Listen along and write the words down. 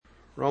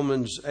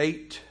Romans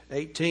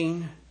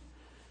 8:18.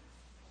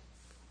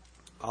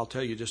 I'll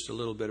tell you just a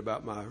little bit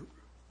about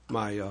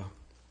my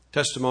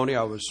testimony.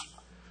 I was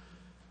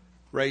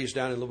raised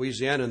down in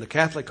Louisiana in the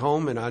Catholic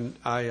home, and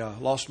I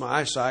lost my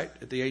eyesight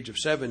at the age of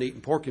 7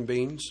 eating pork and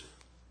beans.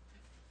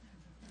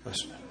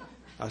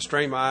 I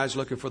strained my eyes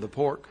looking for the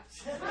pork.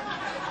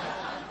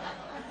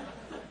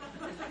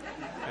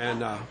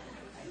 And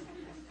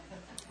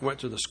went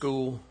to the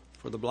school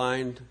for the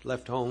blind,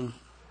 left home.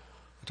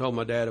 I told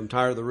my dad I'm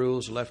tired of the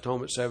rules, left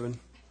home at 7.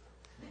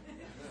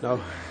 No,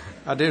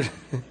 I did.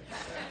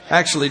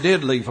 Actually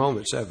did leave home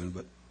at 7,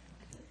 but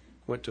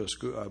went to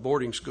a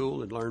boarding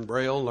school and learned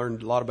Braille,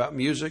 learned a lot about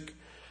music,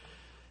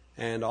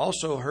 and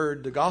also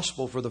heard the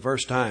gospel for the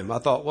first time. I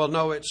thought, well,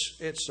 no,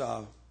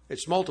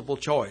 it's multiple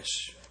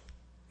choice.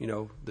 You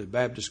know, the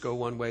Baptists go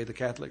one way, the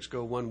Catholics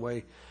go one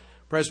way,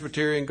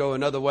 Presbyterian go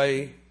another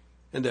way,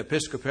 and the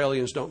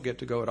Episcopalians don't get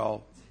to go at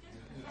all.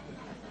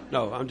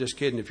 No, I'm just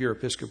kidding if you're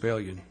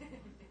Episcopalian.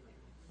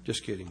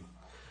 Just kidding.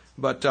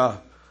 But a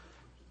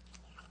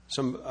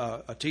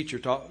teacher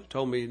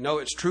told me, no,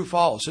 it's true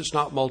false. It's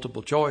not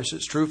multiple choice.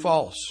 It's true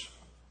false.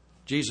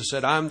 Jesus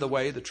said, I'm the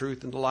way, the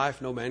truth, and the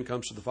life. No man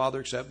comes to the Father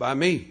except by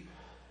me,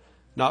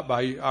 not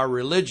by our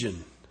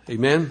religion.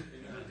 Amen?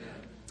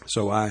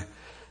 So I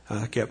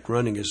kept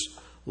running as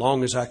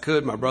long as I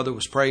could. My brother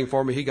was praying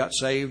for me. He got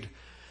saved.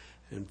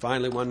 And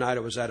finally, one night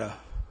I was at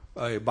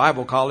a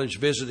Bible college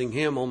visiting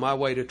him on my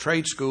way to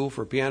trade school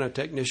for piano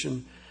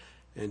technician.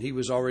 And he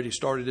was already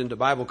started into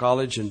Bible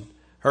college and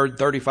heard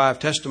 35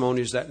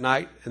 testimonies that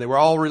night. And they were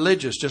all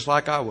religious, just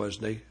like I was.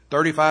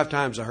 35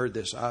 times I heard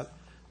this.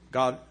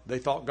 They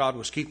thought God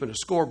was keeping a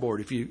scoreboard.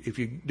 If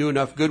you do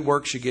enough good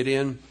works, you get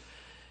in.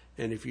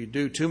 And if you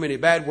do too many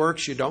bad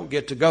works, you don't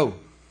get to go.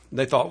 And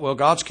they thought, well,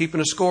 God's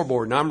keeping a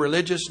scoreboard. And I'm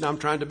religious, and I'm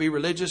trying to be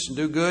religious and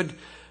do good.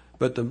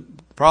 But the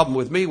problem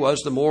with me was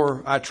the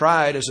more I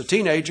tried as a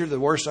teenager, the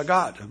worse I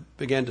got. I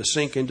began to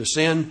sink into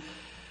sin,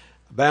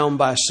 bound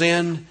by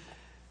sin.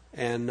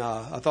 And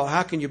I thought,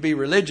 how can you be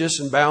religious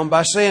and bound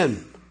by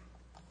sin?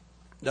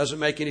 Doesn't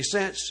make any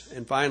sense.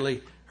 And finally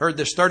heard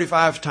this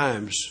 35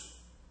 times.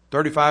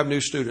 35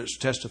 new students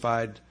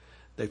testified.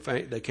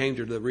 They came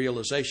to the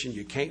realization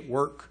you can't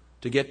work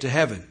to get to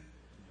heaven.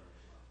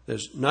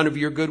 None of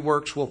your good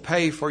works will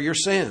pay for your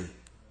sin.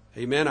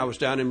 Amen. I was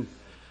down in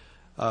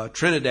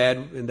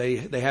Trinidad, and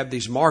they have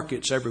these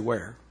markets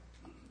everywhere.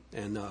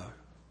 And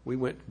we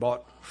went and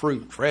bought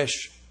fruit,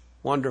 fresh,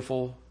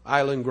 wonderful,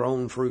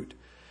 island-grown fruit.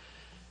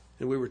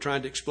 And we were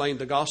trying to explain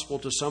the gospel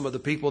to some of the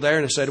people there.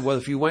 And I said, well,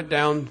 if you went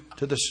down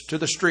to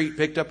the street,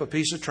 picked up a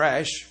piece of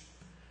trash,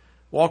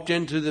 walked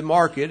into the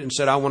market and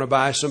said, I want to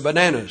buy some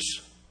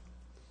bananas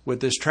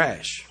with this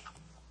trash,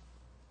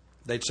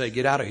 they'd say,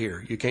 get out of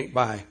here. You can't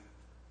buy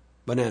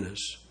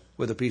bananas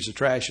with a piece of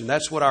trash. And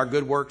that's what our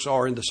good works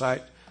are in the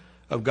sight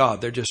of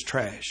God. They're just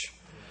trash.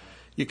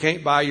 You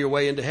can't buy your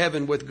way into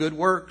heaven with good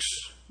works.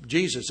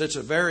 Jesus, it's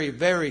a very,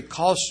 very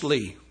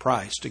costly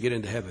price to get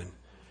into heaven.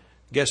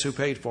 Guess who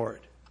paid for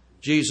it?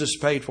 Jesus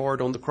paid for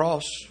it on the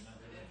cross.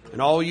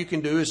 And all you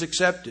can do is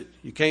accept it.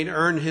 You can't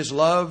earn His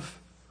love.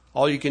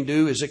 All you can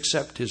do is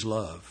accept His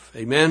love.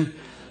 Amen?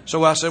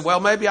 So I said,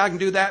 well, maybe I can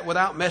do that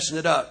without messing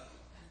it up.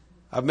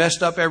 I've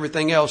messed up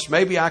everything else.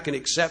 Maybe I can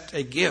accept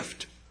a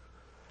gift.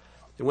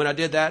 And when I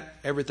did that,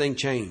 everything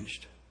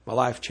changed. My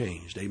life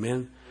changed.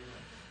 Amen?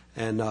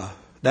 And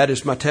that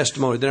is my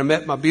testimony. Then I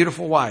met my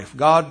beautiful wife.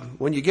 God,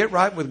 when you get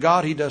right with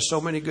God, He does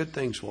so many good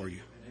things for you.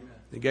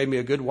 He gave me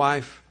a good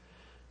wife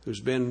who's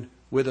been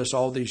with us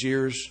all these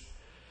years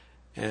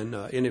and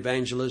in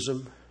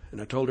evangelism.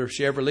 And I told her if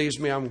she ever leaves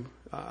me, I'm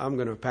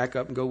going to pack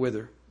up and go with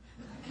her.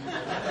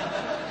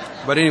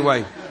 But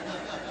anyway,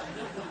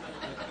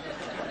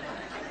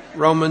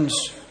 Romans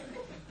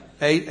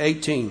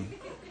 8:18.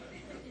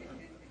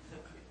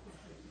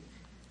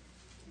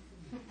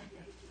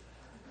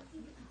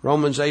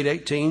 Romans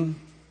 8:18.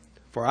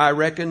 For I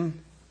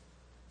reckon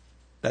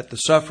that the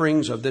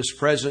sufferings of this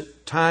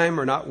present time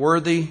are not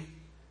worthy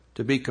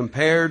to be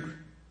compared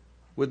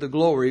with the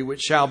glory which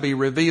shall be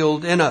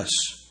revealed in us.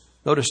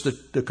 Notice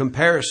the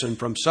comparison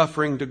from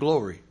suffering to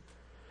glory.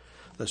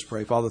 Let's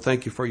pray. Father,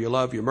 thank you for your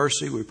love, your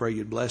mercy. We pray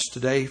you'd bless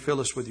today.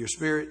 Fill us with your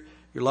Spirit,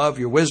 your love,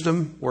 your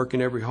wisdom, work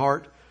in every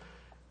heart.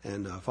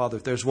 And Father,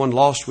 if there's one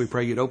lost, we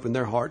pray you'd open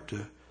their heart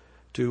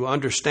to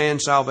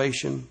understand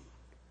salvation.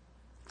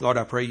 Lord,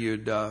 I pray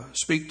you'd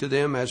speak to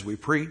them as we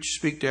preach.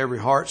 Speak to every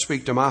heart.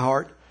 Speak to my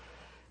heart.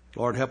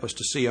 Lord, help us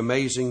to see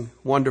amazing,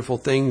 wonderful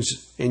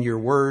things in your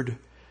word.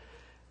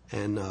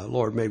 And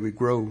Lord, may we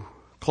grow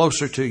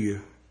closer to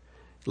you.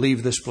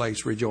 Leave this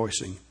place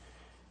rejoicing.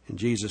 In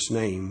Jesus'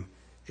 name,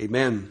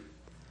 amen.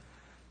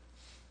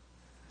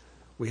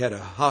 We had a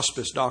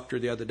hospice doctor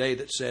the other day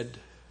that said,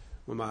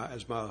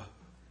 as my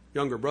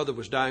younger brother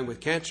was dying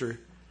with cancer,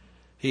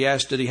 he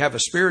asked, did he have a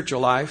spiritual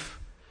life?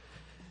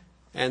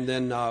 And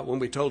then when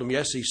we told him,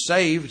 yes, he's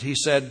saved, he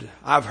said,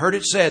 I've heard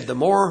it said, the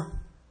more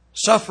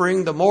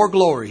suffering, the more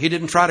glory. He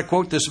didn't try to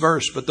quote this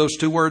verse, but those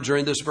two words are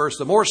in this verse.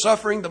 The more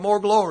suffering, the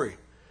more glory.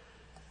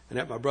 And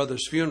at my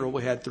brother's funeral,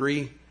 we had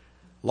 3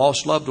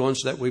 lost loved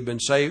ones that we've been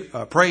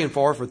praying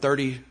for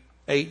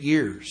 38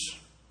 years.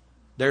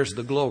 There's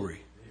the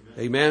glory.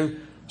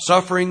 Amen.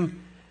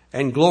 Suffering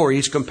and glory.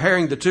 He's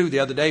comparing the two. The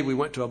other day we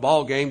went to a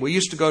ball game. We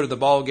used to go to the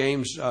ball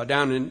games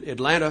down in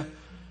Atlanta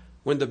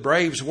when the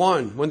Braves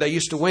won, when they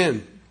used to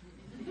win.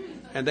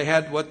 And they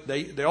had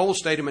the old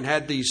stadium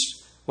had these,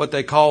 what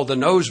they call the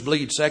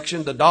nosebleed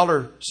section, the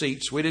dollar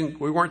seats. We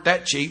weren't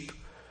that cheap,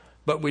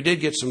 but we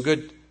did get some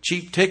good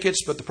cheap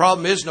tickets. But the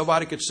problem is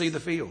nobody could see the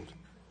field.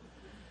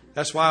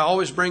 That's why I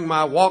always bring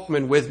my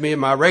Walkman with me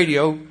and my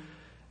radio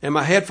and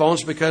my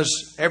headphones,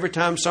 because every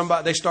time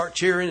they start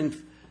cheering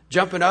and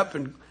jumping up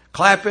and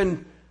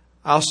clapping,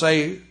 I'll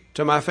say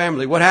to my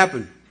family, "What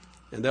happened?"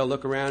 And they'll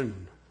look around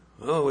and,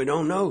 "Oh, we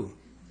don't know."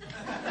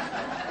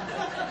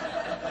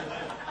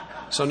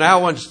 So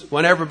now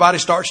when everybody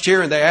starts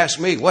cheering, they ask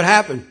me, "What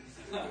happened?"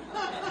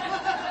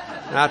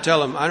 And I tell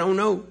them, "I don't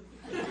know."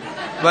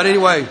 But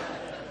anyway,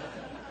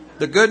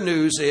 the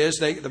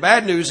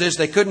bad news is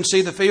they couldn't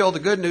see the field. The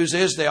good news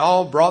is they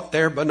all brought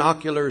their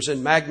binoculars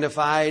and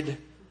magnified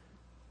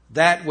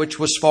that which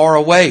was far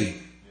away.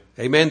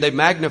 Amen. They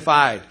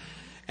magnified.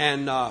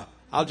 And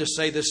I'll just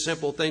say this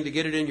simple thing to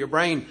get it in your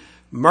brain.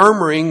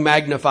 Murmuring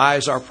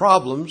magnifies our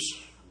problems,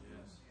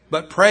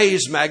 but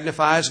praise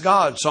magnifies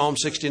God. Psalm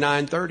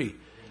 69:30.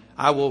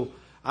 I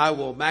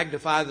will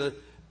magnify the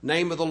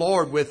name of the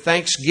Lord with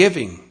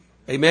thanksgiving.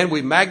 Amen.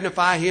 We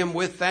magnify Him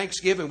with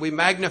thanksgiving. We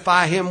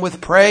magnify Him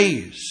with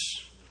praise.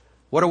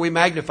 What are we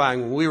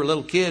magnifying? When we were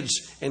little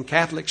kids in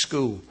Catholic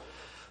school,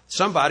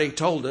 somebody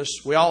told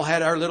us, we all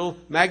had our little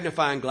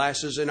magnifying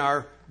glasses in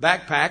our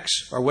backpacks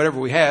or whatever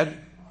we had.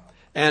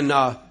 And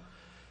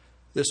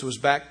this was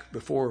back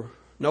before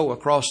Noah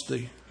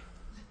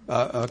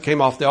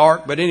came off the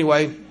ark. But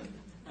anyway,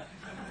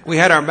 we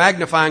had our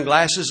magnifying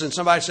glasses, and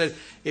somebody said,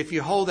 if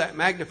you hold that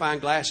magnifying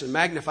glass and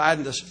magnify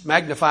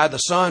the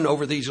sun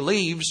over these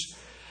leaves,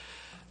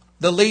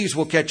 the leaves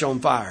will catch on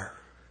fire.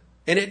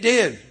 And it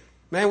did.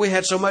 Man, we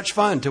had so much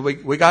fun till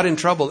we got in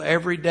trouble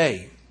every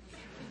day.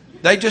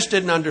 They just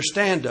didn't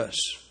understand us.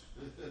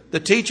 The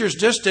teachers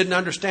just didn't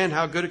understand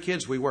how good of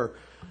kids we were,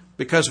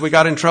 because we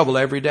got in trouble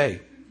every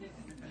day.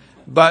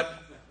 But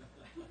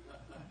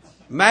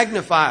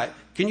magnify.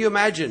 Can you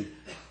imagine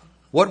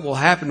what will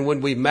happen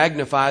when we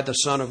magnify the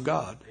Son of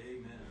God?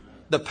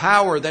 The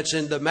power that's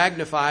in the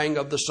magnifying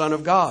of the Son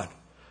of God.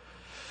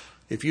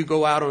 If you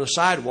go out on a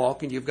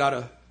sidewalk and you've got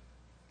a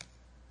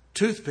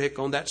toothpick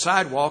on that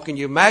sidewalk and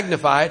you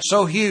magnify it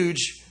so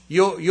huge,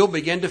 you'll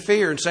begin to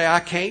fear and say, I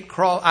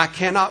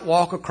cannot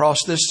walk across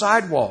this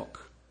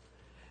sidewalk.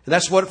 And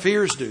that's what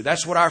fears do.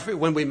 That's what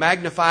when we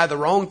magnify the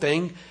wrong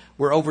thing,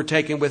 we're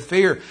overtaken with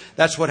fear.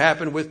 That's what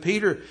happened with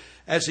Peter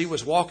as he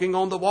was walking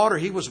on the water.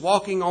 He was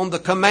walking on the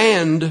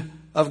command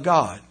of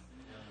God.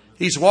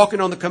 He's walking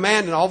on the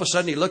command, and all of a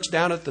sudden he looks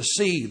down at the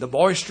sea, the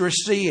boisterous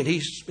sea, and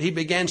he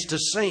begins to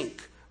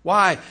sink.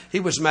 Why? He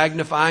was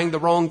magnifying the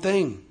wrong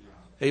thing.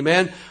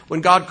 Amen.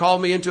 When God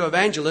called me into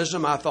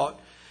evangelism, I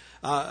thought,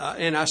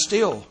 and I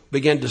still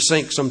begin to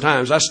sink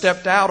sometimes. I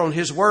stepped out on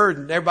His Word,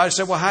 and everybody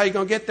said, well, how are you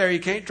going to get there?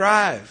 You can't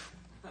drive.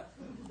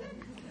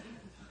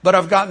 But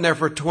I've gotten there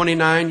for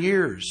 29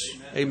 years.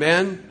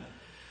 Amen.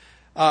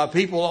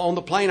 People on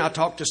the plane, I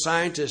talk to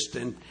scientists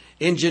and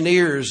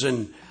engineers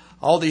and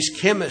all these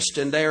chemists,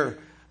 and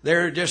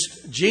they're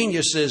just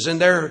geniuses,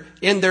 and they're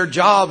in their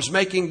jobs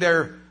making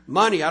their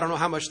money. I don't know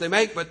how much they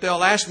make, but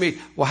they'll ask me,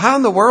 well, how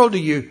in the world do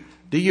you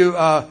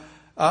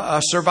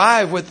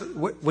survive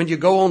when you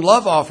go on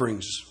love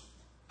offerings?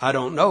 I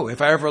don't know.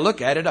 If I ever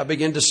look at it, I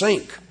begin to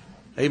sink.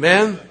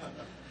 Amen.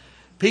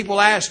 People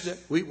asked,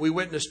 we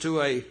witnessed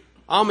to a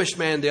Amish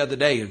man the other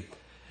day, and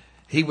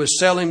he was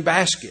selling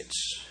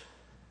baskets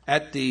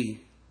at the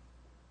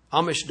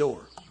Amish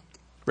door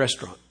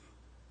restaurant.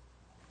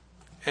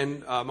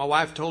 And my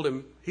wife told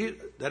him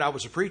that I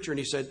was a preacher, and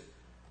he said,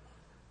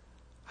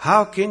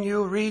 how can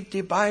you read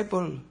the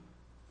Bible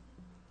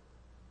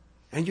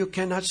and you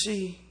cannot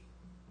see?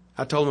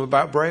 I told him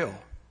about Braille,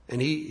 and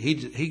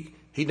he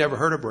never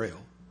heard of Braille.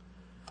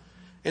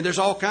 And there's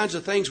all kinds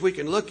of things we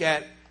can look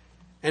at,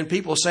 and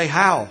people say,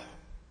 how?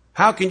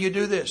 How can you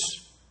do this?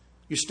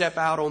 You step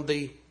out on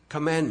the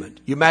commandment.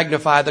 You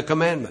magnify the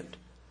commandment.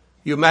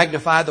 You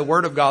magnify the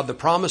Word of God. The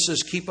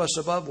promises keep us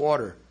above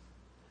water.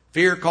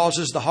 Fear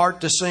causes the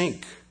heart to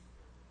sink,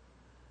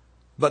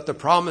 but the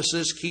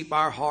promises keep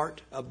our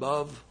heart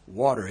above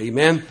water.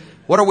 Amen.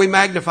 What are we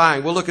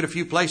magnifying? We'll look at a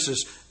few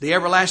places. The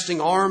everlasting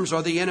arms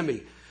are the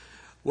enemy.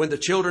 When the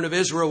children of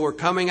Israel were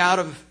coming out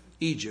of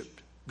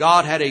Egypt,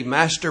 God had a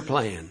master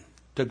plan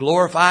to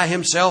glorify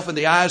Himself in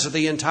the eyes of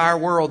the entire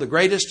world. The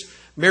greatest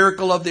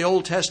miracle of the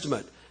Old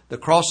Testament, the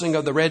crossing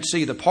of the Red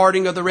Sea, the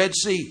parting of the Red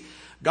Sea.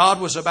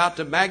 God was about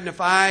to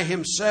magnify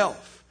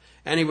Himself.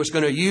 And He was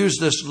going to use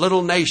this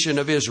little nation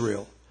of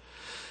Israel.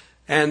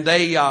 And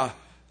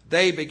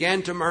they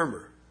began to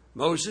murmur.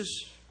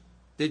 Moses,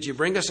 did you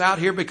bring us out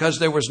here because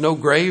there was no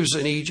graves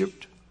in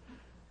Egypt?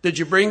 Did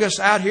you bring us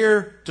out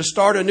here to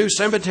start a new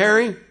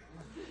cemetery?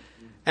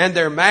 And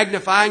they're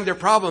magnifying their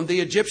problem. The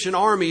Egyptian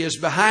army is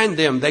behind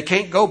them. They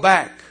can't go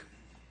back.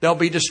 They'll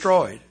be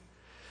destroyed.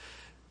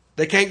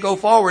 They can't go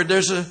forward.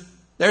 There's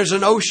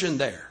an ocean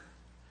there.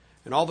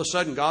 And all of a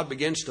sudden, God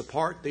begins to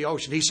part the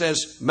ocean. He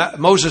says,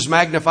 Moses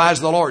magnifies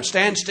the Lord.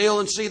 Stand still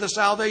and see the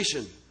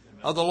salvation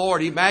of the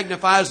Lord. He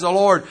magnifies the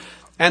Lord.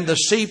 And the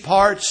sea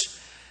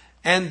parts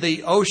and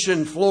the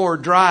ocean floor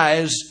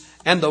dries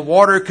and the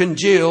water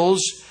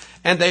congeals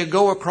and they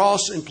go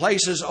across in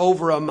places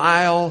over 1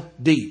 mile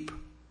deep.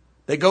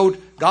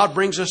 God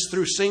brings us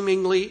through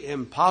seemingly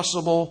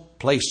impossible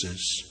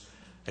places.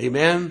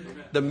 Amen.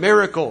 The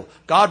miracle.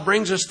 God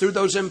brings us through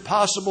those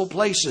impossible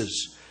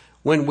places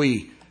when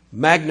we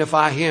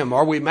magnify Him.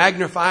 Are we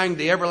magnifying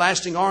the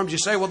everlasting arms? You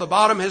say, well, the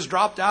bottom has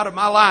dropped out of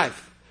my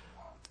life.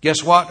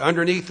 Guess what?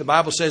 Underneath, the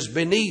Bible says,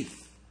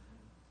 beneath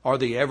are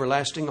the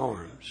everlasting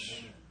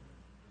arms.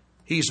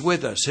 He's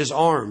with us. His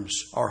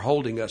arms are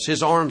holding us.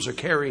 His arms are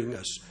carrying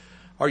us.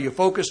 Are you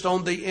focused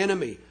on the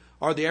enemy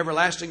or the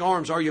everlasting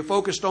arms? Are you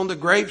focused on the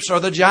grapes or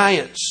the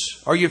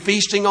giants? Are you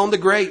feasting on the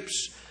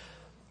grapes?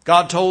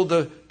 God told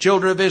the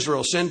children of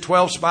Israel, send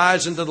 12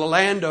 spies into the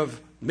land of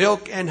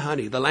milk and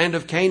honey, the land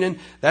of Canaan.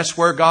 That's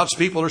where God's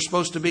people are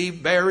supposed to be,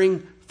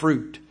 bearing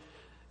fruit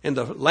in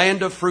the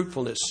land of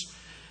fruitfulness.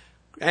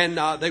 And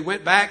they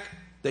went back.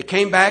 They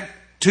came back.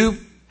 2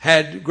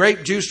 had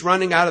grape juice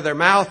running out of their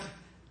mouth.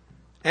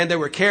 And they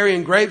were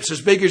carrying grapes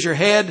as big as your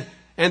head.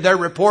 And their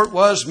report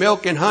was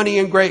milk and honey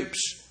and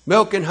grapes.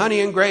 Milk and honey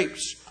and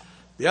grapes.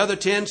 The other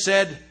 10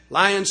 said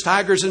lions,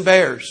 tigers, and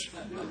bears.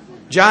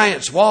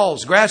 Giants,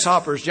 walls,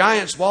 grasshoppers.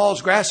 Giants,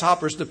 walls,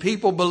 grasshoppers. The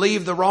people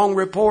believed the wrong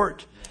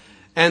report.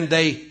 And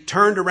they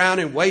turned around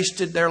and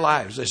wasted their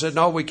lives. They said,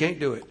 no, we can't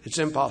do it. It's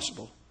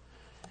impossible.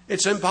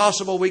 It's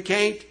impossible. We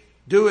can't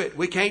do it.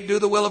 We can't do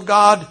the will of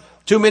God.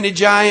 Too many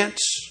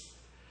giants.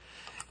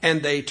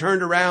 And they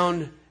turned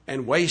around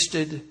and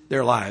wasted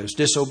their lives,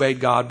 disobeyed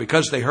God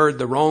because they heard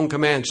the wrong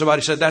command.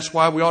 Somebody said that's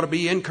why we ought to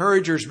be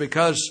encouragers,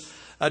 because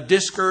a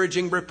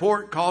discouraging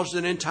report caused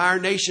an entire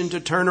nation to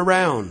turn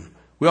around.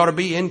 We ought to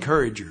be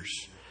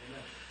encouragers.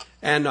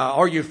 And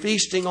are you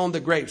feasting on the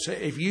grapes?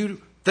 If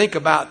you think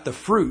about the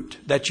fruit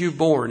that you've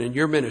borne in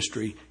your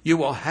ministry, you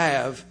will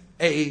have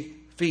a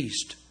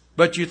feast.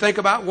 But you think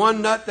about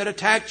one nut that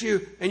attacked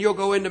you and you'll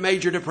go into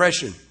major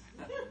depression.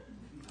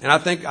 And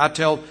I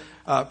tell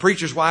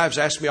preachers' wives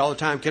ask me all the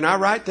time, can I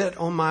write that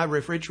on my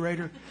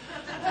refrigerator?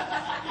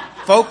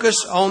 Focus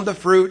on the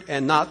fruit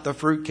and not the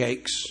fruit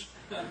cakes.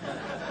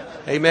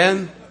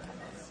 Amen.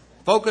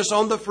 Focus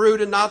on the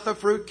fruit and not the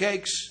fruit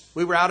cakes.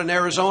 We were out in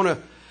Arizona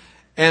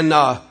and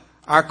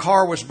our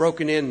car was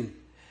broken in.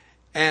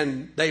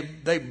 And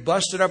they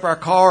busted up our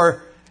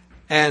car,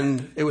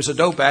 and it was a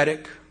dope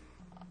addict.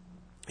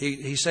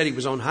 He said he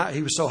was on high.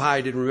 He was so high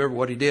he didn't remember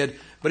what he did.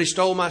 But he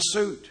stole my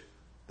suit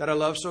that I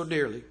love so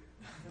dearly.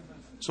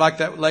 It's like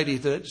that lady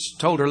that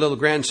told her little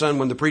grandson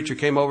when the preacher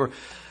came over,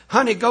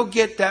 honey, go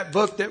get that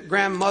book that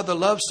grandmother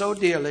loves so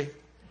dearly.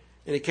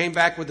 And he came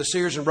back with the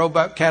Sears and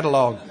Roebuck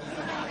catalog.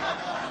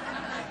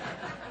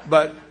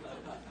 But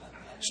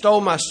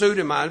stole my suit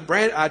and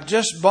I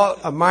just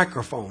bought a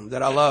microphone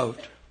that I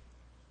loved.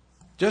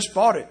 Just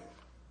bought it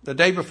the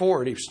day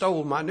before, and he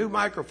stole my new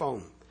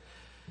microphone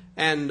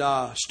and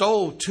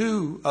stole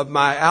 2 of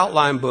my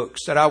outline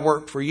books that I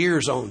worked for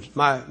years on,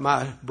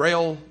 my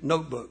Braille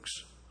notebooks.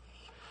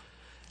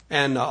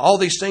 And all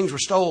these things were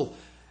stolen.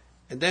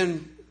 And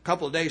then a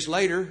couple of days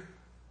later,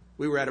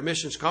 we were at a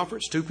missions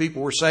conference. 2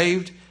 people were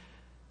saved.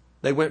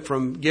 They went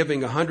from giving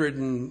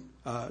giving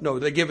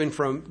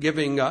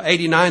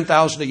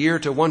 $89,000 a year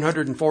to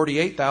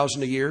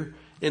 $148,000 a year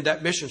in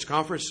that missions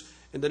conference.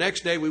 And the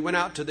next day we went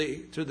out to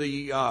the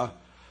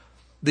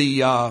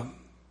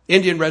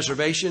Indian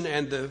reservation,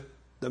 and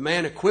the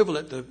man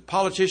equivalent, the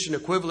politician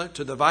equivalent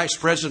to the vice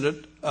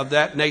president of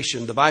that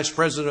nation, the vice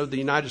president of the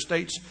United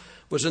States,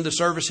 was in the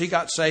service. He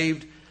got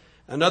saved.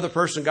 Another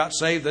person got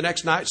saved. The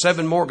next night,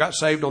 7 more got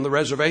saved on the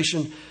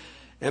reservation.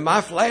 And my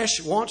flesh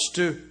wants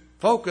to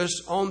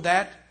focus on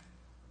that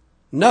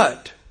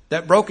nut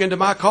that broke into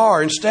my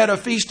car instead of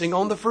feasting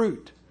on the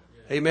fruit.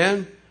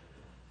 Amen.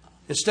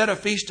 Instead of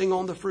feasting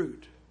on the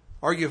fruit.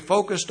 Are you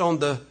focused on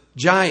the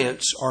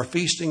giants or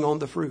feasting on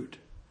the fruit?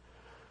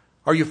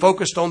 Are you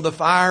focused on the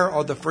fire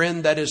or the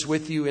friend that is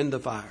with you in the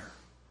fire?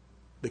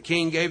 The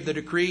king gave the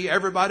decree,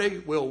 everybody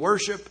will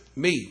worship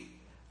me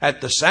at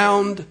the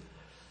sound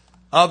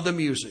of the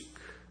music.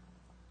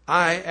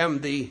 I am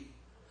the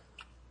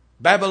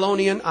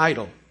Babylonian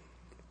idol.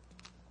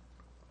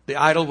 The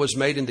idol was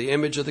made in the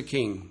image of the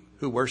king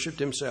who worshipped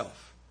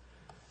himself.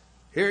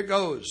 Here it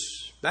goes.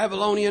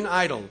 Babylonian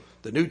Idol,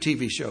 the new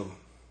TV show.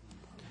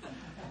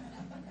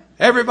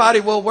 Everybody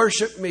will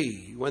worship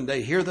me when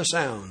they hear the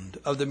sound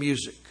of the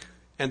music.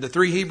 And the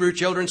 3 Hebrew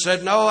children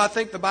said, no, I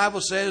think the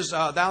Bible says,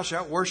 thou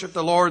shalt worship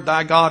the Lord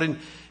thy God, and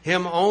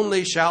him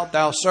only shalt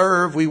thou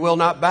serve. We will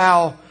not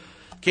bow.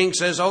 King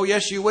says, oh,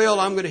 yes, you will.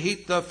 I'm going to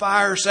heat the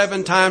fire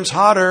 7 times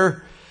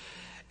hotter.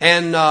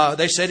 And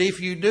they said,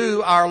 if you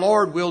do, our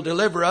Lord will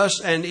deliver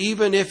us. And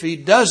even if he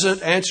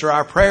doesn't answer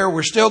our prayer,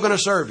 we're still going to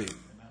serve him.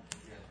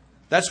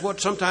 That's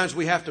what sometimes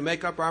we have to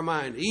make up our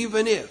mind.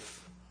 Even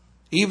if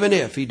Even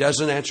if he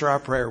doesn't answer our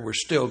prayer, we're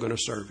still going to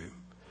serve him.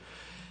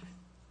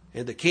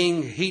 And the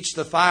king heats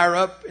the fire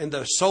up, and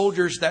the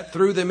soldiers that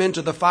threw them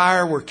into the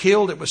fire were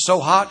killed. It was so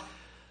hot.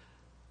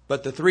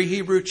 But the 3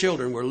 Hebrew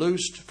children were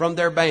loosed from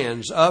their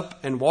bands, up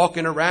and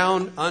walking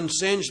around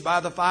unsinged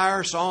by the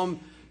fire. Psalm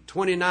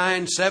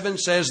 29:7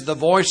 says, the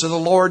voice of the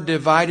Lord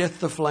divideth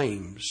the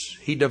flames.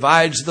 He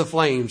divides the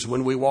flames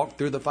when we walk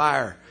through the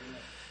fire.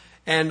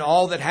 And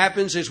all that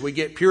happens is we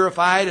get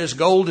purified as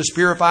gold is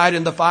purified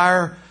in the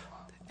fire.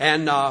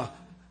 And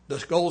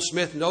the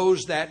goldsmith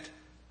knows that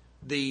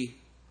the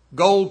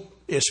gold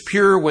is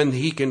pure when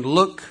he can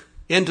look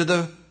into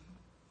the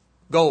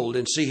gold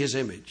and see his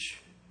image.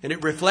 And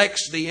it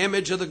reflects the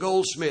image of the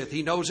goldsmith.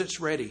 He knows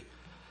it's ready.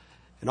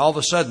 And all of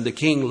a sudden the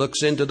king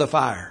looks into the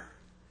fire.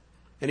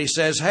 And he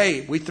says,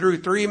 hey, we threw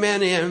 3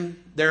 men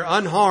in. They're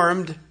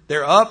unharmed.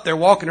 They're up. They're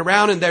walking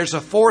around. And there's a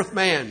 4th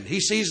man. He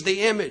sees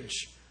the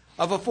image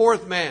of a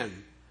 4th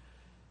man.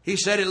 He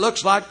said, it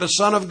looks like the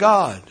Son of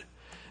God.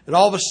 And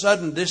all of a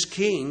sudden this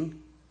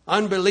king,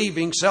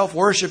 unbelieving,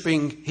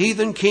 self-worshiping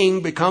heathen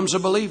king, becomes a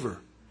believer.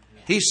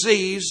 He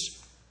sees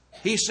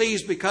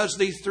because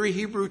these 3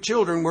 Hebrew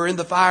children were in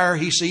the fire,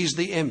 he sees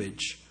the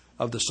image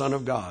of the Son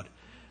of God.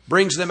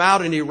 Brings them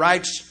out and he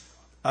writes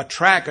a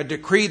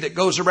decree that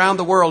goes around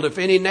the world. If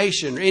any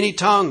nation, any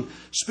tongue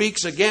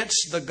speaks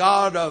against the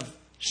God of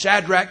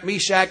Shadrach,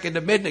 Meshach, and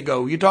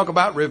Abednego, you talk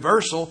about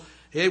reversal.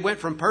 It went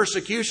from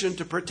persecution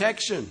to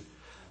protection.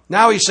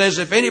 Now he says,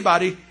 if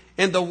anybody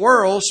in the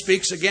world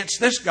speaks against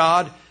this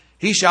God,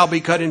 he shall be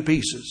cut in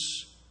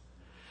pieces.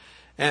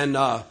 And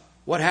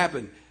what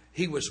happened?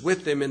 He was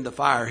with them in the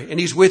fire, and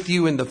he's with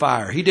you in the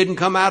fire. He didn't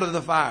come out of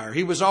the fire.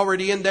 He was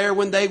already in there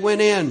when they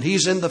went in.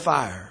 He's in the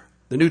fire.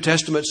 The New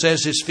Testament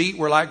says his feet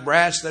were like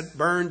brass that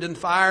burned in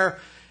fire,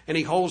 and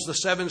he holds the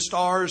 7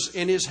 stars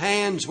in his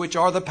hands, which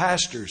are the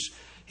pastors.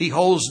 He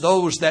holds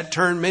those that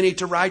turn many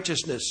to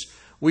righteousness.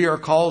 We are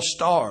called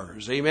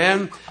stars.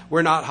 Amen.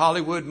 We're not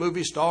Hollywood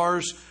movie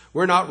stars.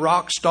 We're not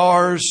rock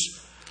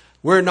stars.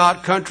 We're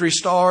not country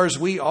stars.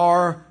 We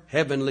are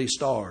heavenly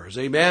stars.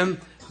 Amen.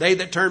 They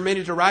that turn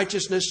many to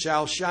righteousness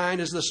shall shine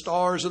as the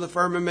stars of the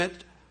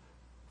firmament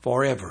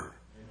forever.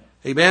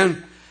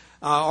 Amen.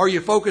 Are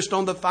you focused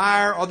on the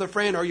fire or the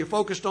friend? Are you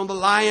focused on the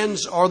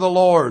lions or the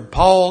Lord?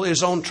 Paul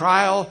is on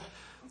trial,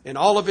 and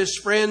all of his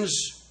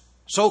friends,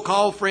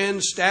 so-called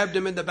friends, stabbed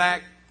him in the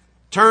back,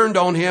 turned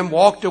on him,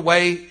 walked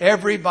away.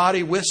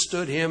 Everybody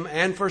withstood him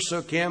and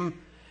forsook him,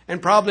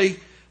 and probably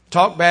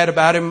talked bad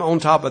about him on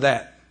top of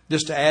that,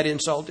 just to add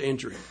insult to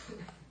injury.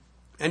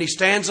 And he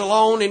stands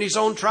alone in his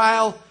own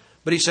trial,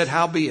 but he said,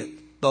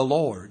 howbeit, the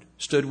Lord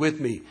stood with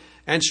me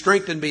and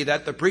strengthened me,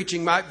 that the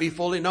preaching might be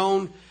fully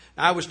known.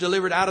 I was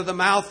delivered out of the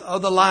mouth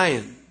of the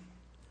lion,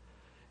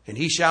 and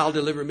he shall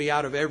deliver me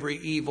out of every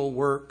evil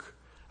work.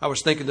 I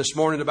was thinking this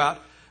morning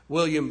about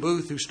William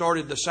Booth, who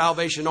started the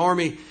Salvation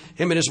Army.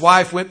 Him and his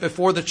wife went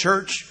before the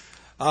church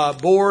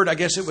board. I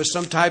guess it was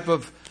some type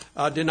of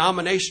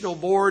denominational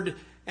board.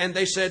 And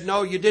they said,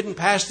 no, you didn't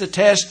pass the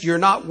test. You're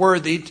not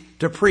worthy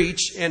to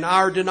preach in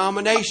our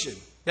denomination.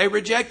 They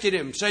rejected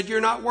him, said,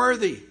 you're not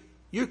worthy.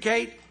 You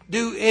can't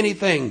do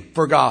anything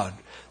for God.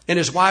 And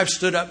his wife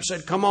stood up and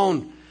said, come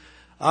on,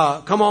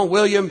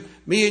 William,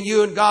 me and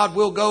you and God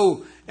will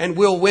go and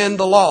we'll win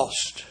the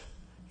lost.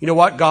 You know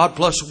what? God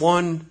plus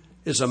 1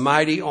 is a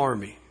mighty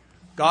army.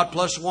 God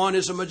plus 1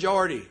 is a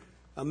majority.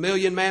 A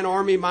 1,000,000-man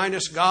army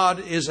minus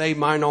God is a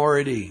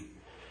minority.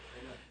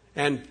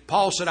 And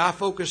Paul said, I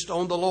focused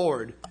on the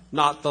Lord,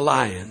 not the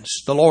lions.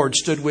 The Lord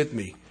stood with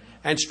me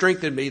and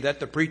strengthened me, that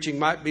the preaching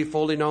might be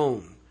fully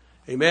known.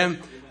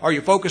 Amen. Are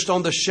you focused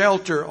on the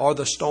shelter or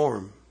the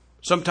storm?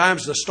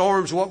 Sometimes the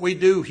storm's what we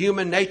do,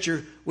 human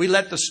nature. We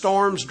let the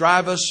storms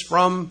drive us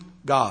from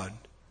God.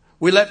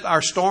 We let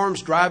our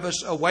storms drive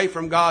us away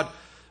from God.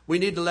 We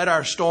need to let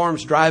our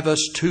storms drive us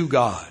to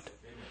God.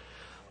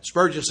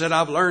 Spurgeon said,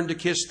 I've learned to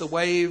kiss the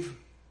wave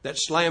that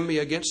slammed me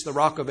against the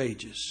rock of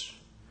ages.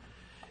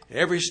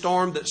 Every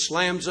storm that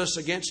slams us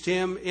against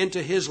him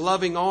into his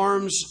loving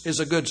arms is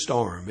a good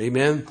storm.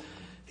 Amen.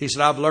 He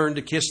said, I've learned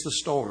to kiss the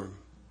storm,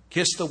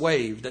 kiss the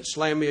wave that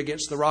slammed me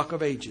against the rock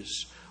of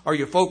ages. Are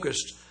you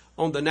focused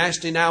on the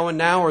nasty now and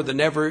now, or the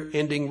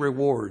never-ending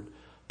reward?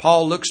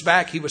 Paul looks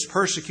back. He was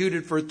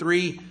persecuted for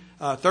 30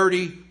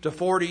 to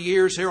 40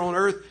 years here on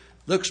earth.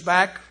 Looks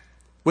back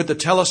with the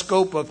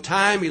telescope of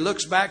time. He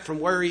looks back from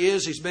where he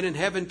is. He's been in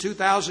heaven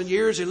 2,000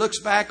 years. He looks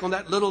back on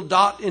that little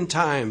dot in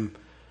time,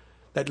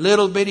 that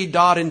little bitty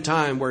dot in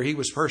time where he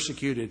was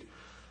persecuted.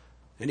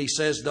 And he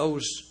says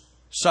those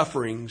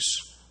sufferings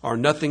are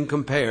nothing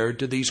compared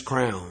to these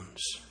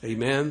crowns.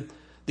 Amen.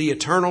 The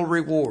eternal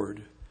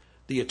reward.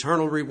 The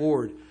eternal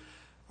reward.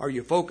 Are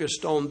you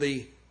focused on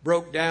the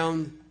broke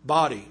down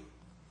body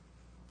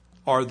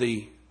or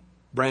the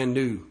brand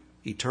new,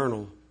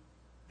 eternal,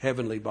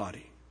 heavenly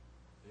body?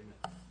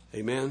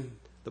 Amen.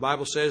 The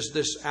Bible says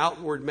this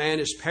outward man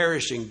is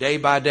perishing day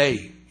by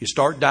day. You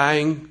start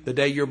dying the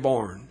day you're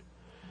born.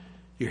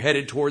 You're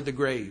headed toward the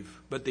grave.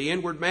 But the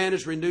inward man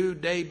is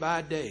renewed day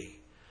by day.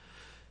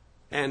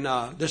 And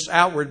this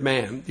outward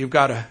man, you've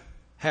got to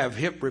have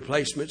hip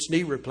replacements,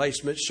 knee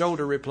replacements,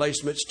 shoulder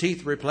replacements,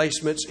 teeth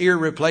replacements, ear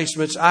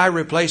replacements, eye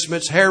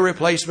replacements, hair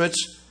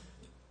replacements,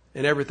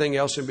 and everything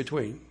else in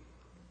between.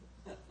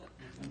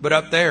 But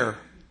up there,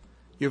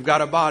 you've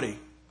got a body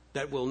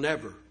that will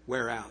never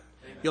wear out.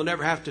 You'll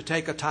never have to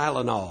take a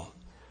Tylenol.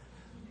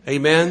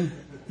 Amen.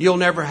 You'll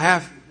never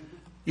have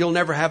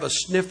a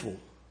sniffle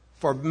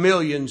for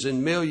millions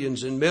and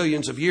millions and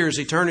millions of years.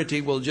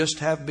 Eternity will just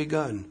have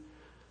begun.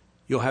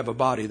 You'll have a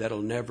body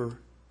that'll never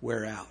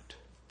wear out.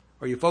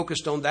 Are you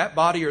focused on that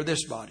body or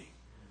this body?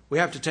 We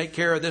have to take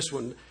care of this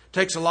one. It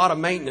takes a lot of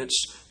maintenance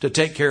to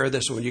take care of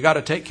this one. You got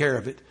to take care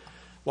of it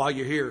while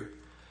you're here.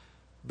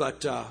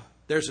 But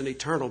there's an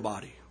eternal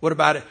body. What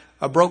about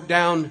a broke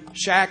down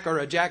shack or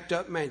a jacked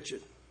up mansion?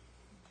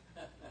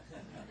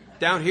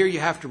 Down here you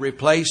have to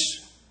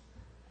replace,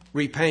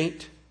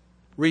 repaint,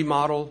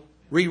 remodel,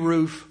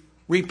 re-roof,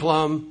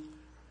 replumb,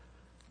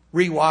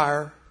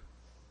 rewire.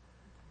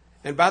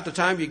 And about the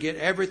time you get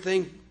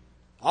everything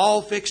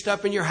all fixed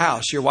up in your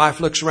house, your wife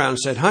looks around and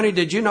said, "Honey,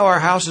 did you know our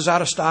house is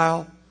out of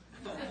style?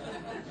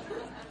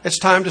 It's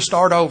time to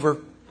start over."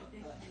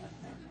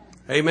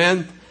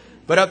 Amen.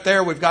 But up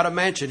there we've got a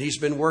mansion he's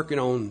been working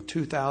on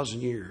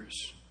 2,000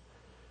 years.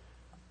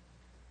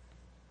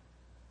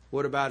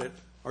 What about it?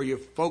 Are you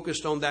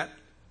focused on that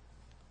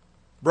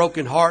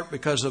broken heart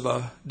because of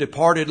a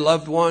departed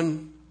loved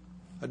one,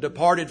 a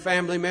departed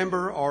family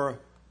member, or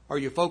are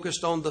you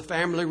focused on the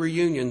family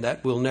reunion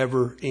that will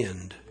never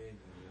end?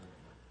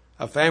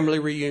 A family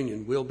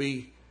reunion will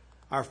be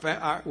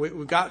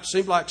we got.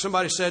 Seemed like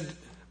somebody said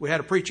we had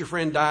a preacher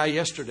friend die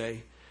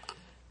yesterday,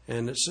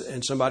 and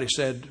somebody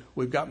said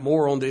we've got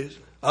more on the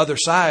other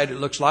side. It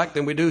looks like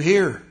than we do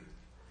here.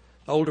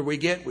 The older we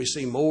get, we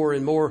see more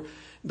and more.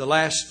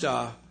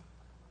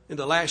 In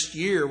the last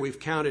year, we've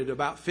counted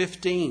about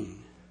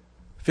 15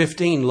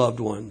 loved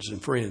ones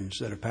and friends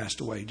that have passed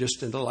away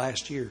just in the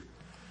last year.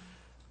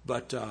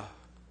 But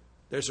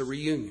there's a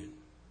reunion.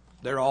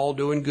 They're all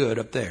doing good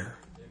up there.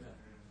 Amen.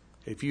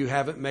 If you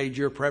haven't made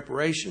your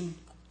preparation,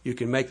 you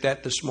can make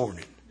that this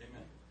morning.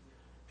 Amen.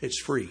 It's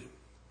free.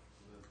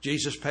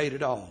 Jesus paid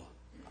it all.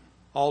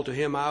 All to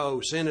him I owe.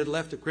 Sin had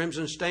left a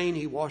crimson stain.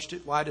 He washed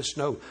it white as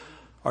snow.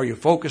 Are you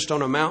focused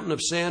on a mountain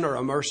of sin or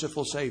a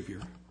merciful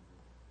Savior?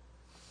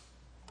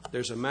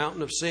 There's a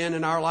mountain of sin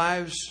in our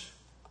lives.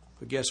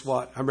 But guess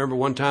what? I remember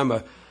one time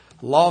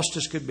lost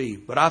as could be.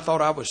 But I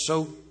thought I was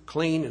so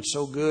clean and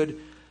so good.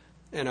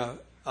 And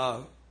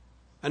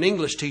an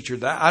English teacher,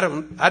 that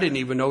I didn't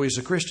even know he's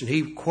a Christian.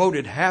 He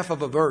quoted half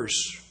of a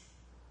verse.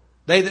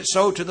 They that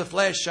sow to the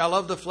flesh shall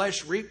of the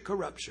flesh reap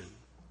corruption.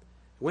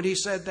 When he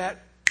said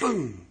that,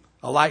 boom,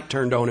 a light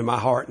turned on in my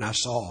heart and I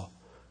saw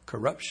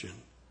corruption.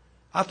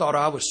 I thought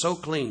I was so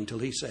clean till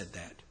he said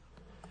that.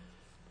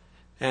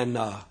 And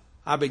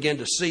I began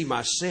to see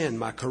my sin,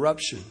 my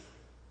corruption.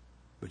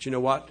 But you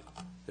know what?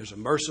 There's a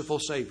merciful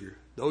Savior.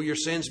 Though your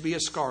sins be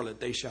as scarlet,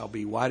 they shall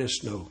be white as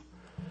snow.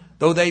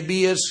 Though they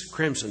be as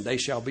crimson, they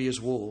shall be as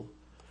wool.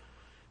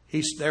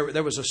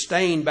 There was a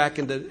stain back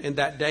in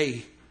that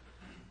day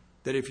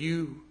that if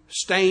you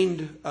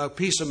stained a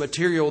piece of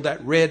material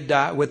that red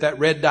dye with that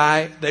red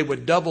dye, they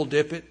would double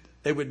dip it,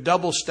 they would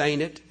double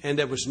stain it, and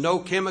there was no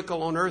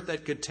chemical on earth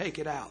that could take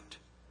it out.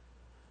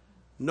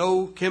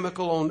 No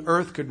chemical on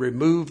earth could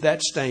remove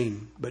that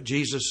stain. But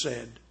Jesus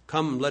said,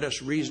 "Come, let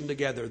us reason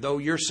together. Though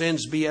your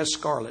sins be as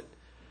scarlet,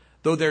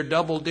 though they're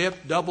double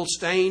dipped, double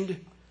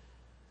stained,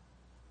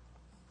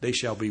 they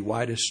shall be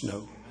white as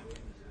snow."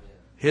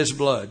 His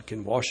blood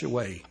can wash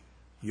away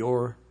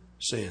your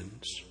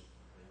sins.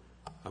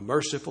 A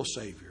merciful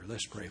Savior.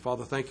 Let's pray.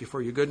 Father, thank you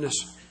for your goodness.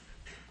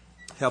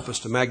 Help us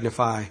to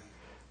magnify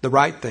the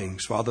right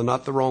things, Father,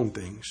 not the wrong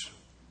things.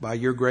 By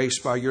your grace,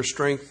 by your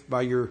strength,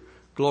 by your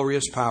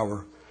glorious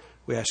power,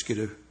 we ask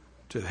you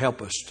to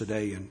help us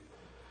today and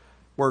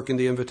work in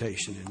the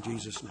invitation in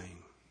Jesus' name.